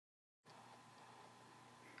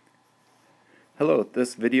Hello,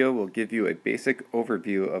 this video will give you a basic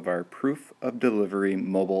overview of our Proof of Delivery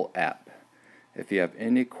mobile app. If you have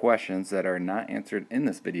any questions that are not answered in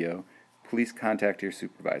this video, please contact your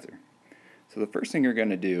supervisor. So the first thing you're going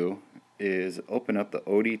to do is open up the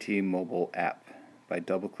ODT mobile app by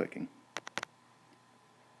double-clicking.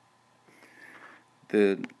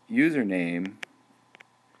 The username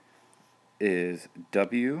is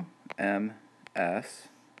WMS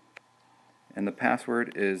and the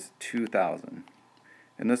password is 2000.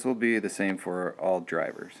 And this will be the same for all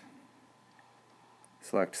drivers.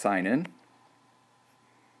 Select sign in.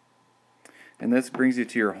 And this brings you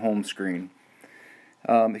to your home screen.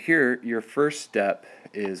 Here, your first step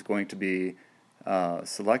is going to be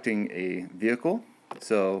selecting a vehicle.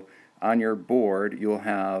 So on your board, you'll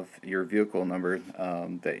have your vehicle number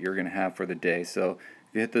that you're going to have for the day. So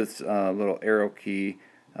if you hit this little arrow key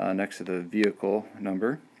next to the vehicle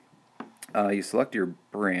number, you select your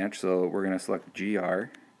branch, so we're going to select GR,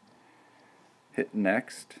 hit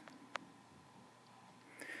next,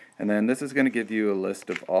 and then this is going to give you a list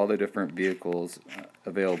of all the different vehicles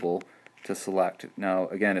available to select. Now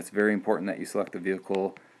again, it's very important that you select the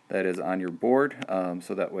vehicle that is on your board,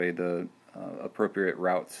 so that way the appropriate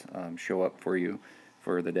routes show up for you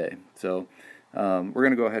for the day. So we're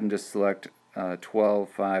going to go ahead and just select 12,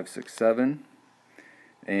 5, 6, 7,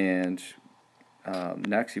 and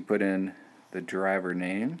next you put in the driver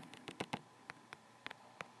name.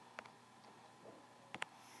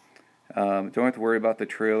 Don't have to worry about the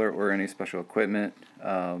trailer or any special equipment.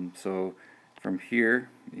 So from here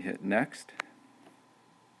you hit next,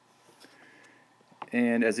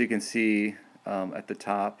 and as you can see at the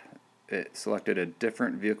top, it selected a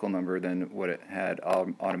different vehicle number than what it had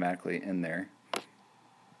automatically in there.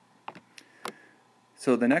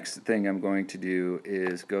 So the next thing I'm going to do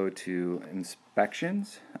is go to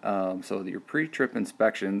inspections. So your pre-trip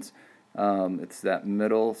inspections, it's that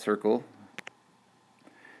middle circle.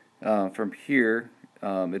 From here,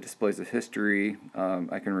 it displays a history.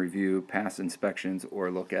 I can review past inspections or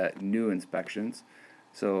look at new inspections.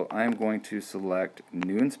 So I'm going to select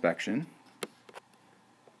new inspection.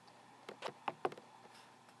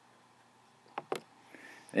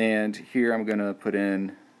 And here I'm going to put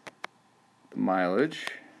in the mileage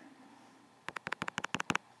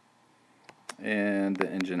and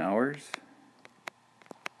the engine hours.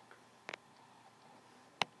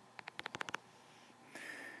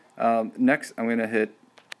 Next, I'm going to hit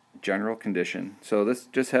general condition. So this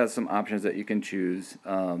just has some options that you can choose.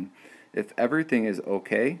 If everything is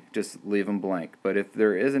okay, just leave them blank. But if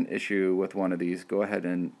there is an issue with one of these, go ahead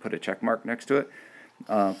and put a check mark next to it.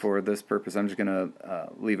 For this purpose, I'm just going to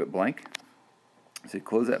leave it blank. So you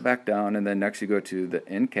close that back down, and then next you go to the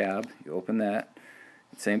in-cab, you open that,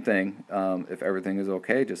 same thing. If everything is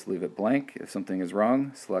okay, just leave it blank. If something is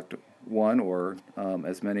wrong, select one or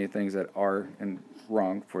as many things that are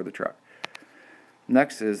wrong for the truck.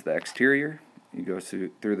 Next is the exterior. You go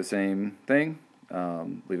through the same thing,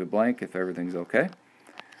 leave it blank if everything's okay.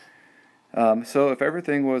 So if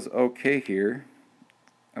everything was okay here,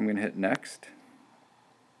 I'm going to hit next,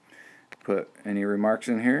 put any remarks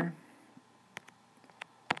in here.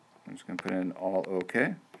 I'm just going to put in all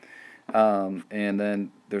okay. And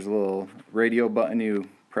then there's a little radio button. You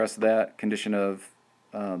press that. Condition of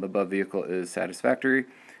the above vehicle is satisfactory.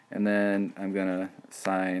 And then I'm going to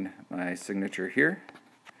sign my signature here.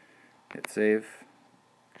 Hit save.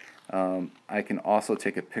 I can also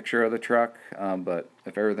take a picture of the truck, but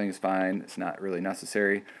if everything's fine, it's not really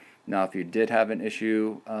necessary. Now, if you did have an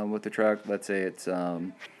issue with the truck, let's say it's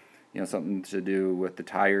something to do with the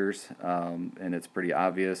tires, and it's pretty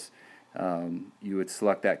obvious, you would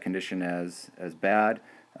select that condition as bad,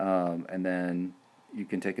 and then you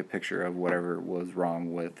can take a picture of whatever was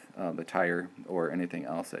wrong with the tire or anything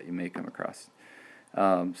else that you may come across.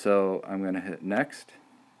 So I'm going to hit next,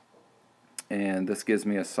 and this gives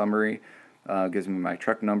me a summary, gives me my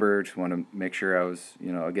truck number. Just want to make sure I was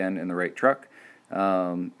again in the right truck.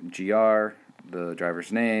 GR, the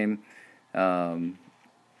driver's name,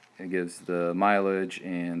 it gives the mileage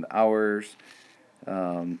and the hours,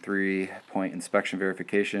 3-point inspection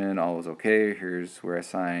verification, all was okay. Here's where I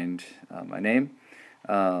signed my name.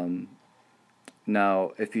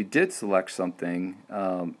 Now, if you did select something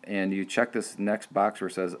and you check this next box where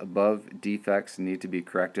it says above defects need to be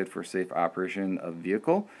corrected for safe operation of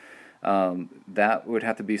vehicle, that would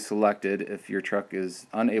have to be selected if your truck is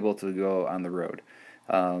unable to go on the road.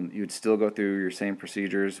 You'd still go through your same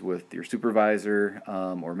procedures with your supervisor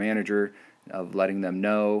or manager of letting them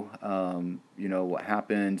know, what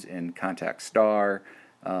happened, and contact Star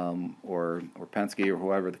or Penske or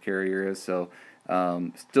whoever the carrier is. So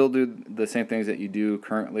Still do the same things that you do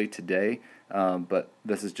currently today, but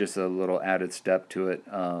this is just a little added step to it,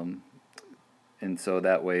 and so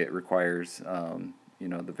that way it requires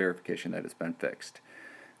the verification that it's been fixed.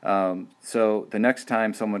 So the next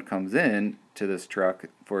time someone comes in to this truck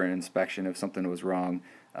for an inspection, if something was wrong,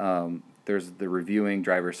 there's the reviewing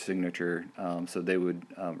driver's signature, so they would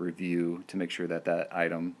review to make sure that that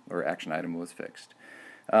item or action item was fixed.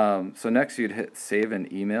 So next you'd hit save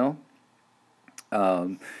an email.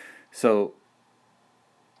 So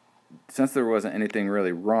since there wasn't anything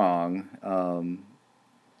really wrong,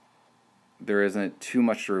 there isn't too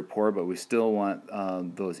much to report, but we still want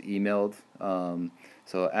those emailed.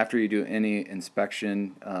 So after you do any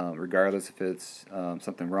inspection, regardless if it's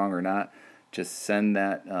something wrong or not, just send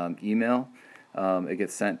that email. It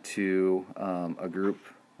gets sent to a group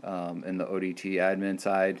in the ODT admin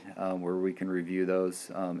side where we can review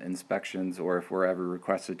those inspections, or if we're ever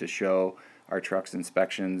requested to show our truck's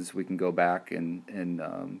inspections, we can go back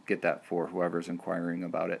and get that for whoever's inquiring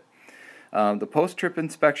about it. The post-trip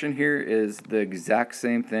inspection here is the exact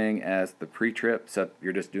same thing as the pre-trip, except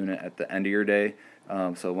you're just doing it at the end of your day.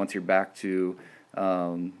 So once you're back to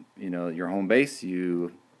your home base,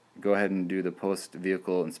 you go ahead and do the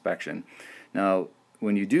post-vehicle inspection. Now,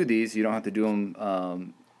 when you do these, you don't have to do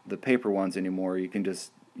them the paper ones anymore. You can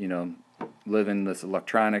just live in this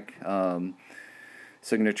electronic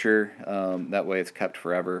signature. That way, it's kept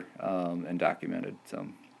forever and documented. So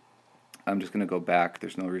I'm just going to go back.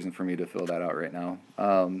 There's no reason for me to fill that out right now.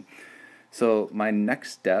 So my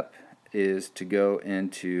next step is to go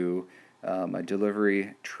into my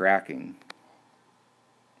delivery tracking.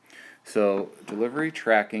 So delivery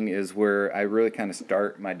tracking is where I really kind of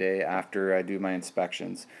start my day after I do my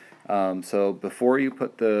inspections. So before you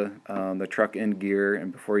put the truck in gear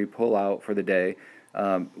and before you pull out for the day,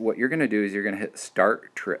 what you're going to do is you're going to hit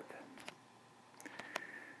start trip.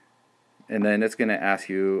 And then it's going to ask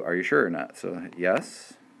you, are you sure or not? So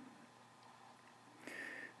yes.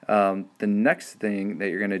 The next thing that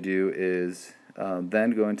you're going to do is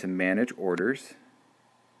then go into manage orders.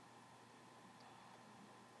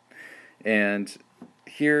 And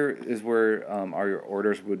here is where our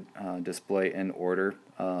orders would display in order.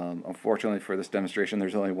 Unfortunately for this demonstration,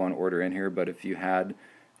 there's only one order in here, but if you had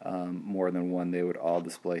more than one, they would all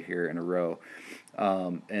display here in a row.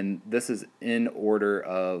 And this is in order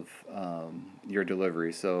of your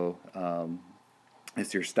delivery. So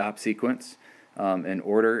it's your stop sequence in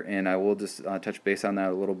order, and I will just touch base on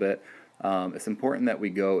that a little bit. It's important that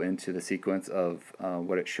we go into the sequence of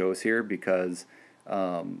what it shows here, because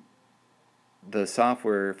the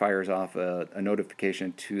software fires off a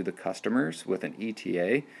notification to the customers with an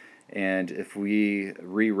ETA, and if we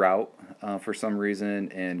reroute for some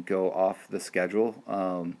reason and go off the schedule,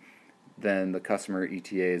 then the customer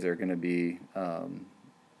ETAs are going to be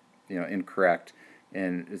incorrect,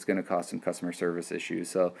 and it's going to cause some customer service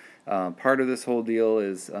issues. So part of this whole deal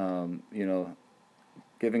is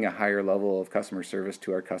giving a higher level of customer service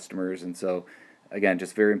to our customers, and so again,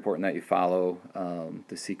 just very important that you follow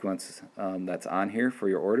the sequence that's on here for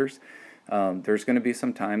your orders. There's going to be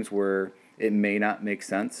some times where it may not make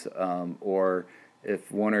sense, or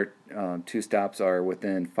if one or two stops are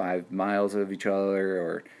within 5 miles of each other,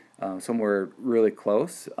 or somewhere really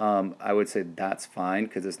close, I would say that's fine,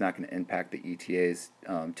 because it's not going to impact the ETAs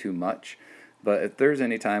too much. But if there's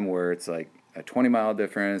any time where it's like a 20-mile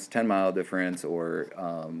difference, 10-mile difference,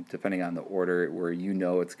 or depending on the order, where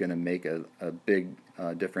it's going to make a big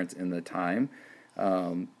difference in the time,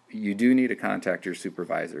 you do need to contact your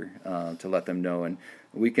supervisor to let them know, and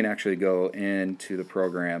we can actually go into the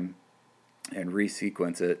program and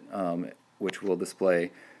resequence it, which will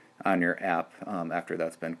display on your app after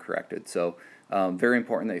that's been corrected. So very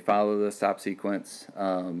important that you follow the stop sequence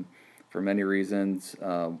for many reasons.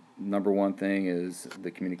 Number one thing is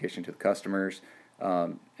the communication to the customers,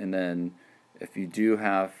 and then if you do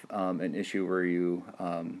have an issue where you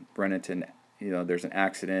run into there's an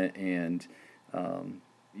accident and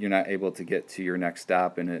you're not able to get to your next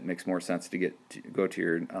stop, and it makes more sense to go to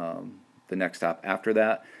your the next stop after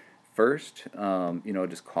that first,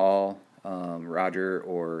 just call Roger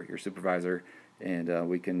or your supervisor, and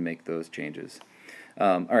we can make those changes.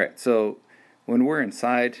 All right, so when we're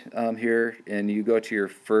inside here and you go to your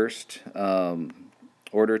first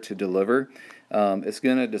order to deliver, it's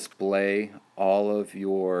going to display all of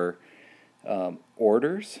your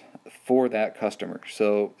orders for that customer.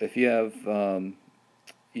 So if you have a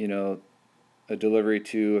delivery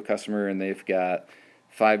to a customer and they've got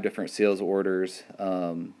 5 different sales orders,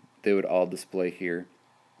 they would all display here.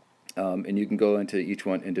 And you can go into each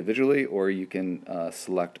one individually, or you can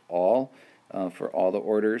select all. for all the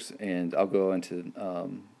orders, and I'll go into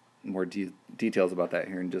more details about that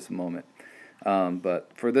here in just a moment.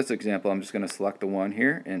 But for this example, I'm just going to select the one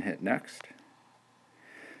here and hit next.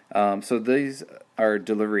 So these are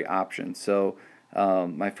delivery options. So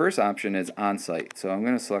my first option is on-site. So I'm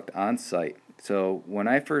going to select on-site. So when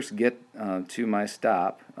I first get to my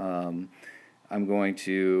stop, I'm going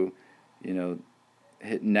to,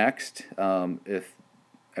 hit next if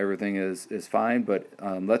everything is fine. But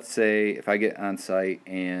let's say if I get on-site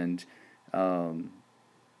and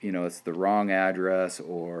it's the wrong address,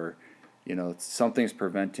 or something's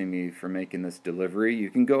preventing me from making this delivery, you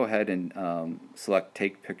can go ahead and select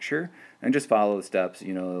take picture and just follow the steps.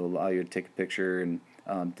 It'll allow you to take a picture and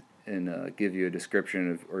give you a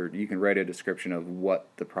description of, or you can write a description of what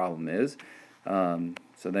the problem is.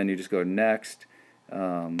 So then you just go next.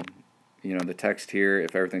 The text here,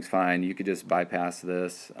 if everything's fine, you could just bypass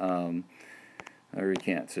this, or you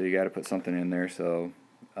can't. So you got to put something in there. So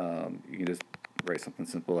you can just write something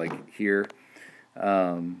simple like here.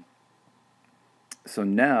 So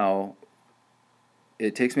now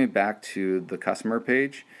it takes me back to the customer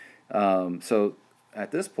page. So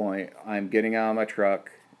at this point, I'm getting out of my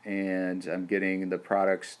truck and I'm getting the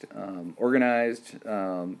products organized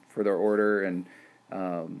for their order, and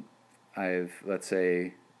I've, let's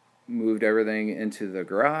say, moved everything into the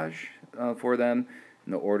garage for them,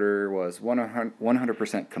 and the order was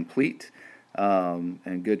 100% complete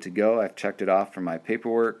and good to go. I've checked it off from my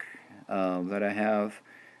paperwork that I have.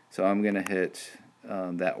 So I'm going to hit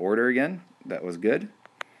that order again. That was good.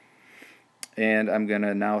 And I'm going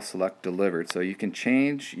to now select delivered. So you can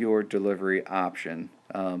change your delivery option.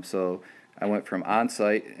 So I went from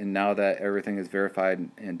on-site, and now that everything is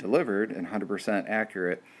verified and delivered and 100%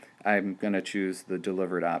 accurate, I'm going to choose the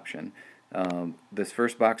delivered option. This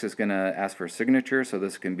first box is going to ask for a signature, so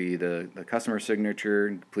this can be the customer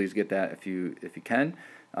signature. Please get that if you can.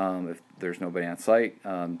 If there's nobody on site,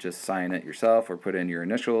 just sign it yourself or put in your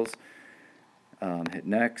initials. Hit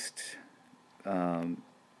next.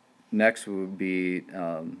 Next would be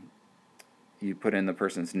you put in the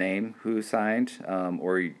person's name who signed,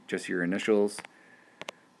 or just your initials.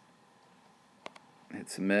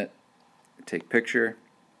 Hit submit. Take picture.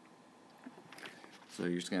 So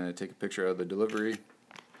you're just going to take a picture of the delivery,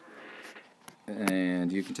 and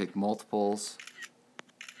you can take multiples.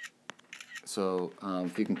 So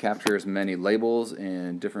if you can capture as many labels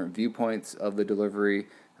and different viewpoints of the delivery,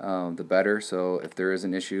 the better. So if there is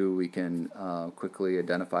an issue, we can quickly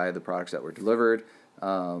identify the products that were delivered,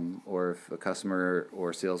 or if a customer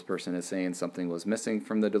or salesperson is saying something was missing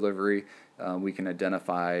from the delivery, we can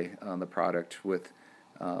identify the product with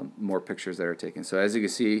more pictures that are taken. So as you can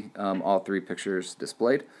see, all three pictures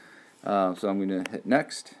displayed. So I'm going to hit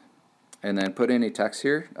next, and then put any text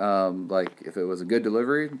here. Like if it was a good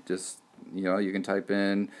delivery, just you can type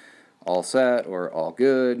in all set or all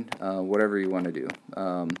good, whatever you want to do.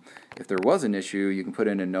 If there was an issue, you can put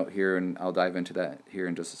in a note here, and I'll dive into that here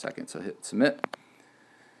in just a second. So hit submit.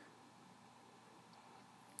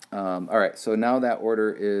 Alright, so now that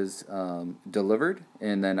order is delivered,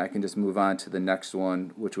 and then I can just move on to the next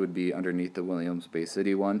one, which would be underneath the Williams Bay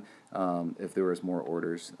City one, if there was more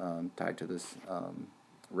orders tied to this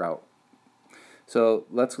route. So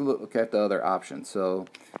let's look at the other options. So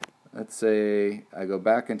let's say I go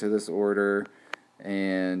back into this order,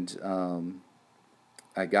 and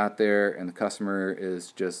I got there, and the customer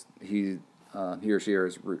is just, he or she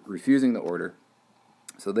is refusing the order.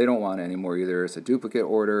 So they don't want it anymore. Either it's a duplicate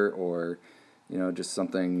order, or just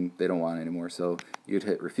something they don't want anymore. So you'd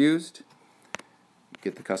hit refused,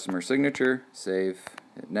 get the customer signature, save,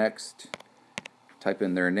 hit next, type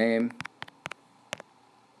in their name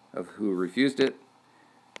of who refused it,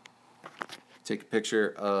 take a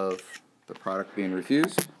picture of the product being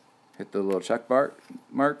refused, hit the little check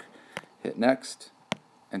mark, hit next,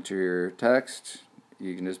 enter your text.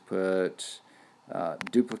 You can just put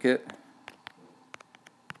duplicate,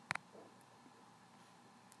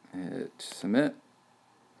 hit submit.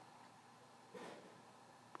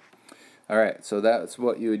 Alright, so that's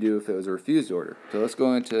what you would do if it was a refused order. So let's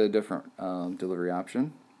go into a different delivery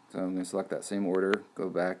option. So I'm going to select that same order, go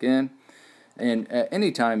back in, and at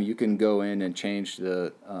any time you can go in and change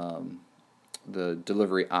the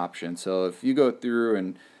delivery option. So if you go through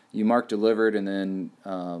and you mark delivered, and then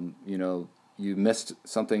you missed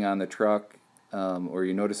something on the truck, or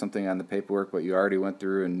you noticed something on the paperwork, but you already went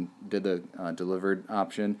through and did the delivered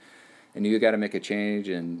option, and you got to make a change,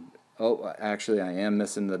 and oh, actually I am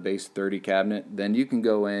missing the base 30 cabinet, then you can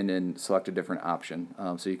go in and select a different option.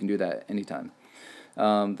 So you can do that anytime.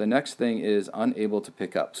 The next thing is unable to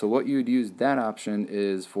pick up. So what you would use that option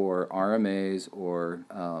is for RMAs or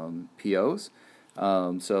POs.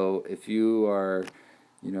 So if you are,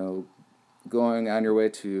 going on your way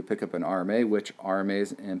to pick up an RMA, which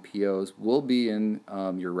RMAs and POs will be in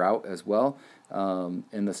your route as well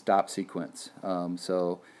in the stop sequence.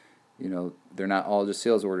 So they're not all just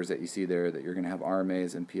sales orders that you see there, that you're going to have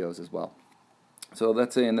RMAs and POs as well. So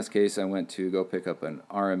let's say in this case I went to go pick up an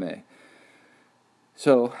RMA.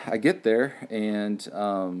 So I get there and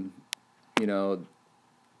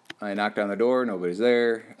I knocked on the door, nobody's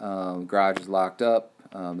there, garage is locked up,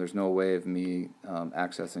 there's no way of me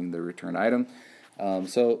accessing the return item.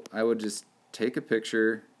 So I would just take a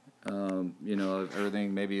picture, of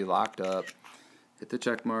everything maybe locked up, hit the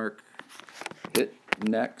check mark, hit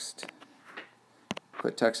next,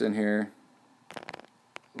 put text in here,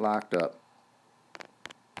 locked up,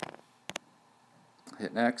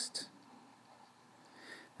 hit next,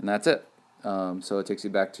 and that's it. So it takes you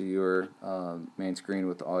back to your main screen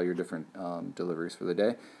with all your different deliveries for the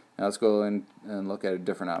day. Now let's go in and look at a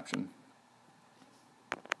different option.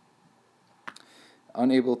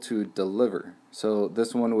 Unable to deliver. So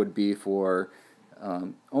this one would be for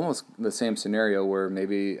almost the same scenario where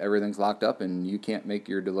maybe everything's locked up and you can't make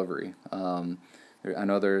your delivery. I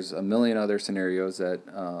know there's a million other scenarios that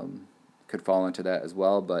could fall into that as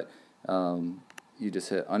well, but you just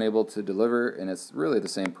hit unable to deliver, and it's really the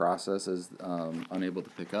same process as unable to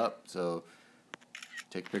pick up. So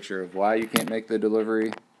take a picture of why you can't make the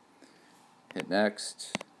delivery, hit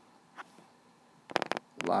next,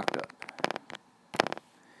 locked up.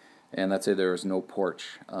 And let's say there is no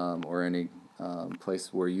porch or any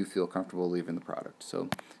place where you feel comfortable leaving the product. So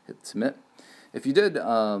hit submit. If you did,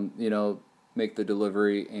 make the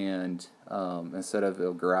delivery and instead of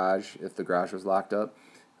a garage, if the garage was locked up,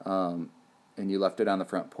 and you left it on the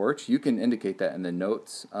front porch, you can indicate that in the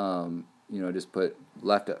notes. Just put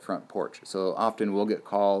left at front porch. So often we'll get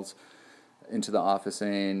calls into the office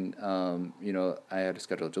saying, I had to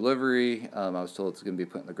schedule a delivery. I was told it's going to be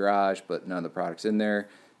put in the garage, but none of the product's in there.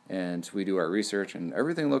 And we do our research, and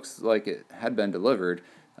everything looks like it had been delivered.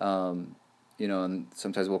 And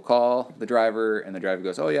sometimes we'll call the driver, and the driver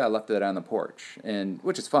goes, "Oh yeah, I left it on the porch," and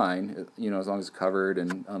which is fine, as long as it's covered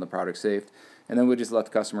and the product's safe. And then we just let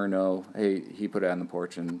the customer know, hey, he put it on the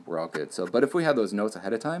porch, and we're all good. So, but if we have those notes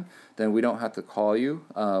ahead of time, then we don't have to call you.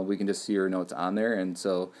 We can just see your notes on there, and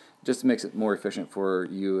so it just makes it more efficient for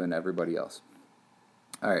you and everybody else.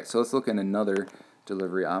 All right, so let's look at another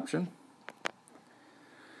delivery option.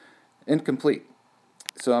 Incomplete.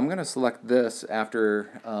 So I'm going to select this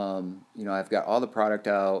after, I've got all the product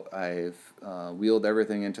out, I've wheeled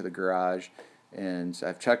everything into the garage, and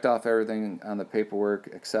I've checked off everything on the paperwork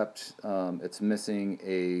except it's missing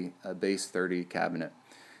a base 30 cabinet.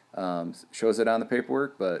 Shows it on the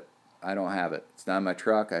paperwork, but I don't have it. It's not in my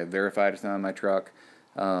truck. I verified it's not in my truck.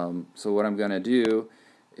 So what I'm going to do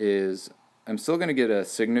is I'm still going to get a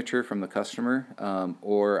signature from the customer,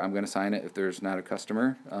 or I'm going to sign it if there's not a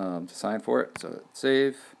customer to sign for it. So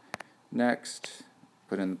save, next,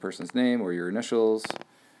 put in the person's name or your initials.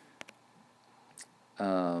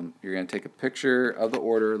 You're going to take a picture of the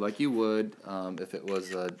order like you would if it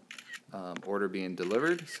was a order being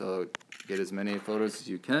delivered. So get as many photos as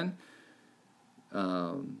you can.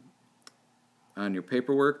 On your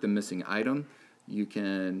paperwork, the missing item, you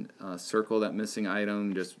can circle that missing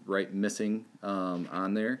item, just write missing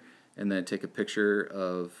on there, and then take a picture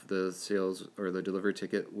of the sales or the delivery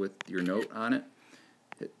ticket with your note on it.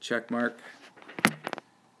 Hit check mark,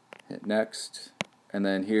 hit next, and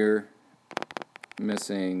then here,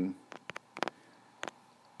 missing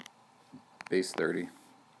base 30.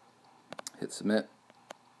 Hit submit,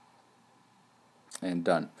 and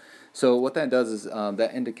done. So what that does is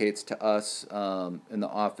that indicates to us in the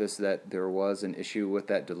office that there was an issue with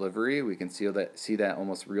that delivery. We can see that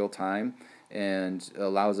almost real time, and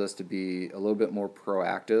allows us to be a little bit more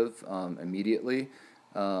proactive immediately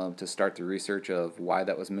to start the research of why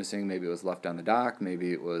that was missing. Maybe it was left on the dock,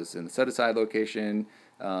 maybe it was in the set-aside location.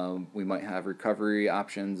 We might have recovery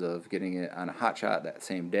options of getting it on a hot shot that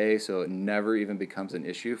same day, so it never even becomes an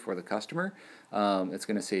issue for the customer. It's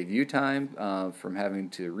going to save you time from having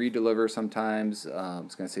to redeliver sometimes.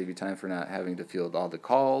 It's going to save you time for not having to field all the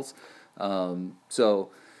calls.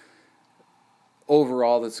 So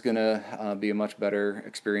overall, that's going to be a much better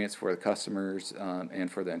experience for the customers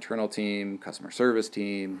and for the internal team, customer service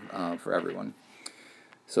team, for everyone.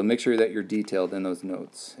 So make sure that you're detailed in those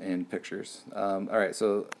notes and pictures. All right,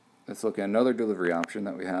 so let's look at another delivery option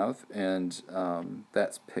that we have, and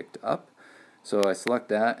that's picked up. So I select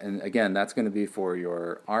that, and again, that's going to be for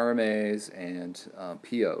your RMAs and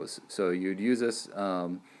POs. So you'd use this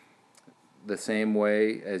the same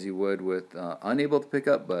way as you would with unable to pick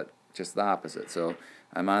up, but just the opposite. So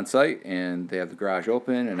I'm on site and they have the garage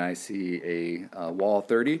open, and I see a wall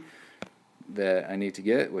 30 that I need to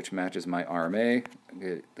get, which matches my RMA.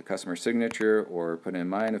 Get the customer signature or put in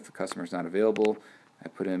mine if the customer's not available. I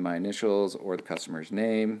put in my initials or the customer's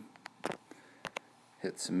name.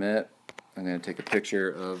 Hit submit. I'm going to take a picture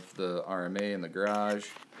of the RMA in the garage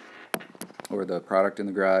or the product in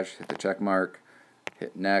the garage. Hit the check mark.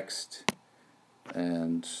 Hit next.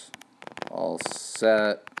 And all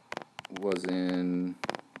set. Was in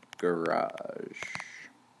garage.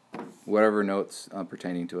 Whatever notes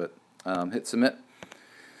pertaining to it. Hit submit.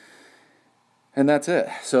 And that's it.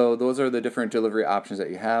 So those are the different delivery options that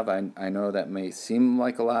you have. I know that may seem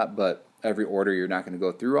like a lot, but every order you're not going to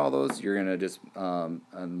go through all those. You're going to just,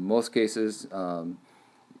 in most cases,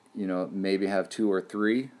 you know, maybe have 2 or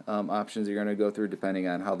 3 options you're going to go through depending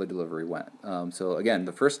on how the delivery went. So again,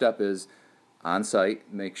 the first step is on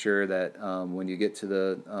site. Make sure that when you get to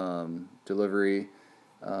the delivery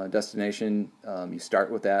destination, you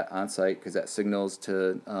start with that on site, because that signals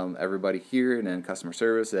to everybody here and in customer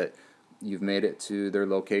service that you've made it to their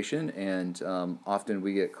location. And often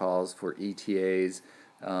we get calls for ETAs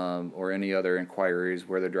or any other inquiries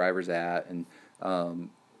where the driver's at, and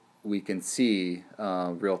we can see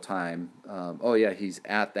real time, oh yeah, he's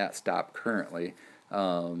at that stop currently.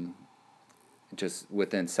 Just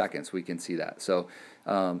within seconds we can see that. So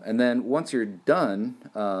and then once you're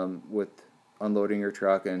done with unloading your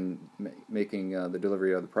truck and making the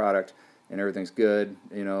delivery of the product and everything's good,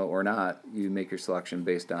 you know, or not, you make your selection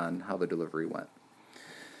based on how the delivery went.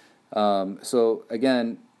 So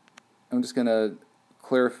again, I'm just going to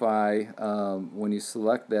clarify, when you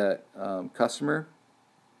select that customer,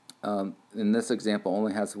 in this example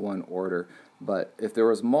only has 1 order, but if there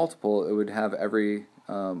was multiple, it would have every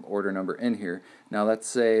order number in here. Now let's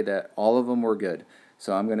say that all of them were good.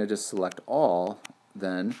 So I'm going to just select all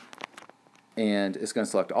then, and it's going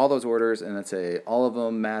to select all those orders, and let's say all of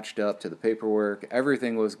them matched up to the paperwork,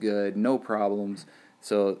 everything was good, no problems.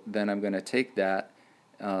 So then I'm going to take that,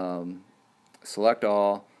 select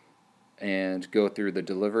all, and go through the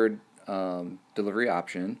delivery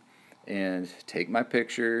option and take my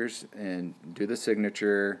pictures and do the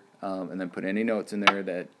signature, and then put any notes in there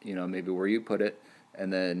that, you know, maybe where you put it,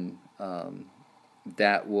 and then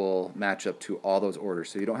that will match up to all those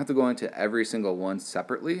orders. So you don't have to go into every single one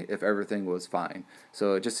separately if everything was fine.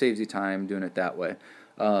 So it just saves you time doing it that way.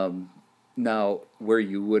 Now, where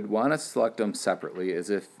you would want to select them separately is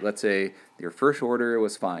if, let's say, your first order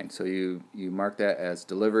was fine. So you mark that as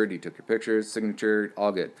delivered, you took your pictures, signature,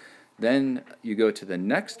 all good. Then you go to the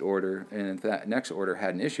next order, and if that next order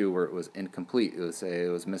had an issue where it was incomplete, it would say it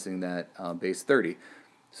was missing that base 30.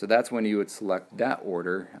 So that's when you would select that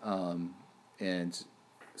order and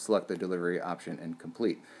select the delivery option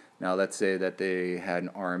incomplete. Now let's say that they had an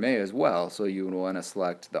RMA as well, so you would want to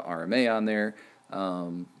select the RMA on there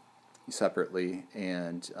separately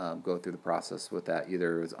and go through the process with that.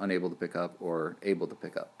 Either it was unable to pick up or able to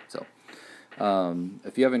pick up. So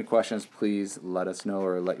if you have any questions, please let us know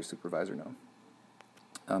or let your supervisor know.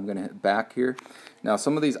 I'm going to hit back here. Now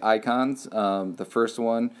some of these icons, the first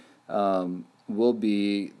one will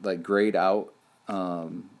be like grayed out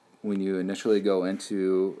when you initially go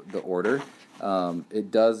into the order.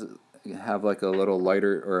 It does have like a little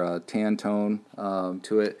lighter or a tan tone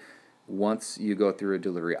to it once you go through a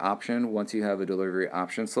delivery option. Once you have a delivery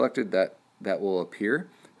option selected, that will appear,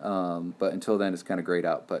 but until then it's kind of grayed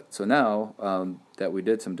out. But so now that we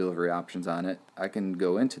did some delivery options on it, I can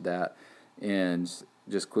go into that and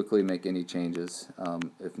just quickly make any changes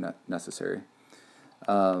if not necessary.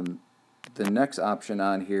 The next option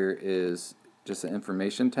on here is just the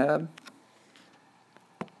information tab.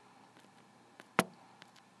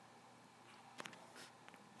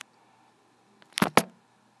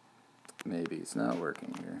 Maybe it's not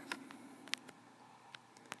working here.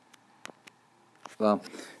 Well,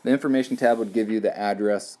 the information tab would give you the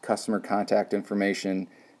address, customer contact information,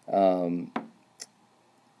 and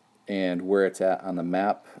where it's at on the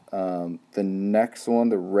map. The next one,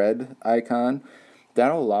 the red icon,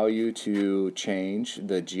 that'll allow you to change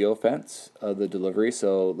the geofence of the delivery.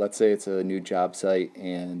 So let's say it's a new job site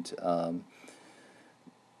and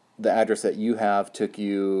the address that you have took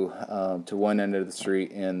you to one end of the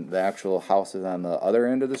street and the actual house is on the other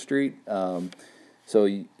end of the street. So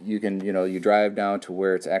you can, you drive down to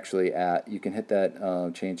where it's actually at. You can hit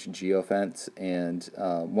that change geofence, and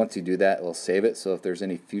once you do that, it'll save it. So if there's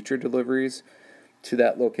any future deliveries to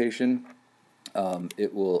that location,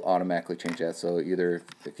 it will automatically change that. So either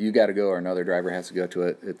if you got to go or another driver has to go to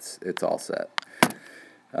it, it's all set.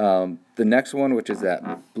 The next one, which is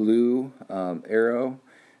that blue arrow,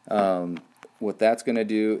 what that's going to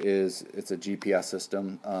do is it's a GPS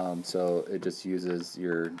system. So it just uses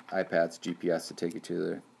your iPad's GPS to take you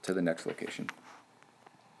to the next location.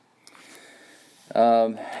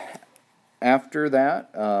 After that,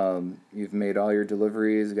 you've made all your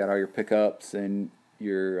deliveries, got all your pickups, and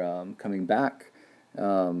you're coming back.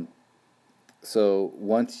 So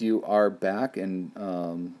once you are back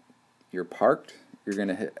and you're parked, you're going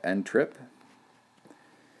to hit end trip.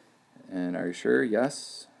 And are you sure?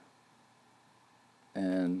 Yes.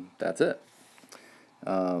 And that's it.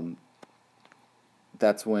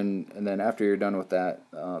 That's when, and then after you're done with that,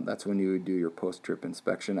 that's when you would do your post-trip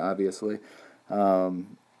inspection, obviously.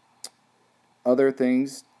 Other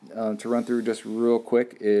things to run through just real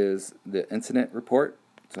quick is the incident report.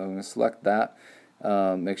 So I'm going to select that.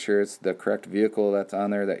 Make sure it's the correct vehicle that's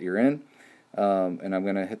on there that you're in. And I'm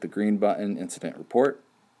going to hit the green button, incident report.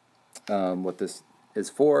 What this is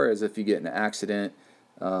for is if you get in an accident,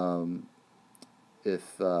 if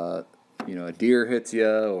you know, a deer hits you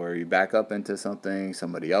or you back up into something,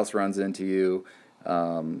 somebody else runs into you,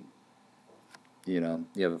 you know,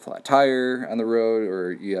 you have a flat tire on the road,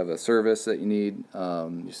 or you have a service that you need,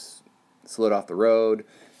 you slid off the road,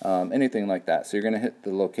 anything like that. So you're going to hit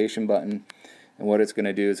the location button, and what it's going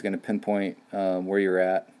to do is going to pinpoint where you're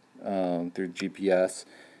at through GPS.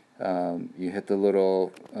 You hit the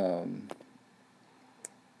little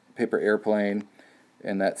paper airplane,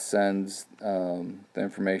 and that sends the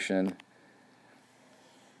information.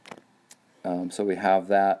 So we have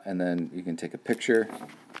that, and then you can take a picture.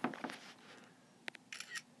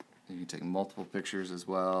 You can take multiple pictures as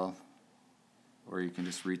well, or you can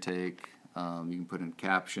just retake. You can put in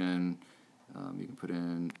caption. You can put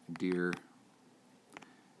in deer.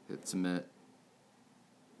 Hit submit.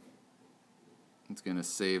 It's going to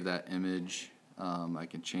save that image. I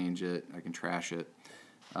can change it. I can trash it.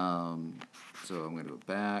 So I'm going to go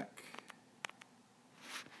back.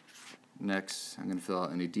 Next, I'm going to fill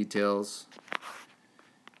out any details.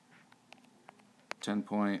 10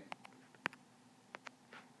 point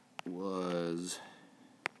was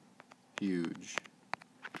huge.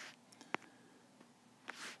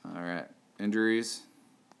 Alright, injuries,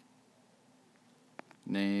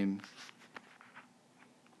 name,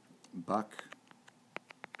 buck,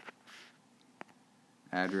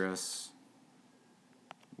 address,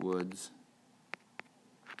 woods,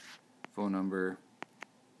 phone number,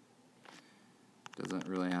 doesn't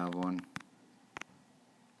really have one.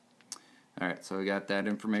 Alright, so we got that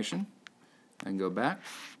information. I can go back.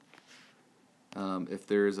 If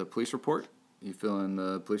there's a police report, you fill in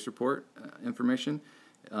the police report information.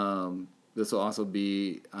 This will also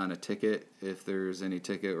be on a ticket. If there's any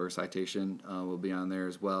ticket or citation, will be on there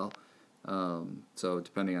as well. So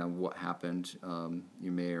depending on what happened,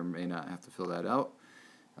 you may or may not have to fill that out.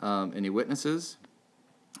 Any witnesses.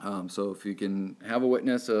 So if you can have a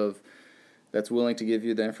witness that's willing to give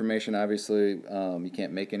you the information, obviously you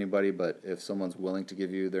can't make anybody, but if someone's willing to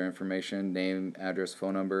give you their information, name, address,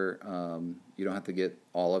 phone number, you don't have to get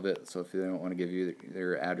all of it. So if they don't want to give you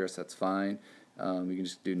their address, that's fine. You can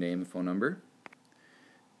just do name and phone number.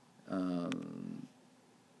 And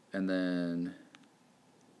then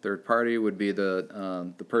third party would be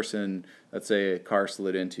the person, let's say a car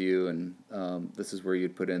slid into you, and this is where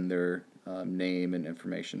you'd put in their name and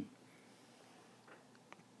information.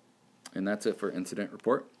 And that's it for incident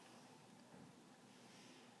report.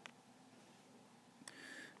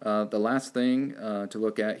 The last thing to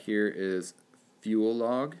look at here is fuel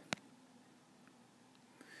log.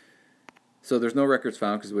 So there's no records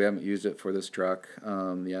found because we haven't used it for this truck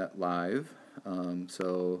yet live.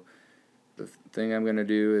 So the thing I'm going to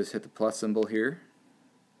do is hit the plus symbol here.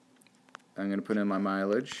 I'm going to put in my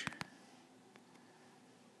mileage.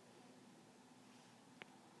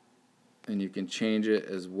 And you can change it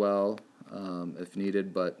as well if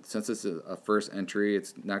needed, but since it's a first entry,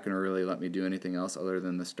 it's not going to really let me do anything else other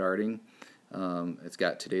than the starting. It's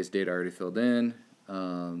got today's date already filled in.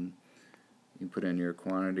 You can put in your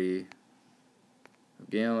quantity of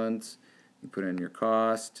gallons. You put in your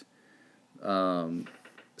cost.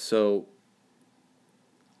 So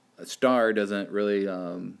a star doesn't really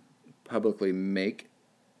publicly make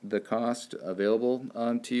the cost available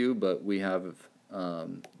to you, but we have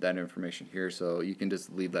that information here, so you can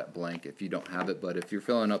just leave that blank if you don't have it. But if you're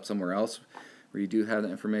filling up somewhere else where you do have the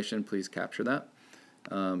information, please capture that.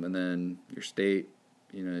 And then your state,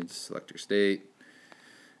 you know, just select your state,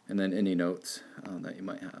 and then any notes that you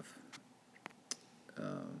might have.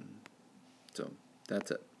 So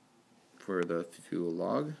that's it. for the fuel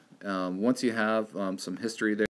log. Once you have some history there,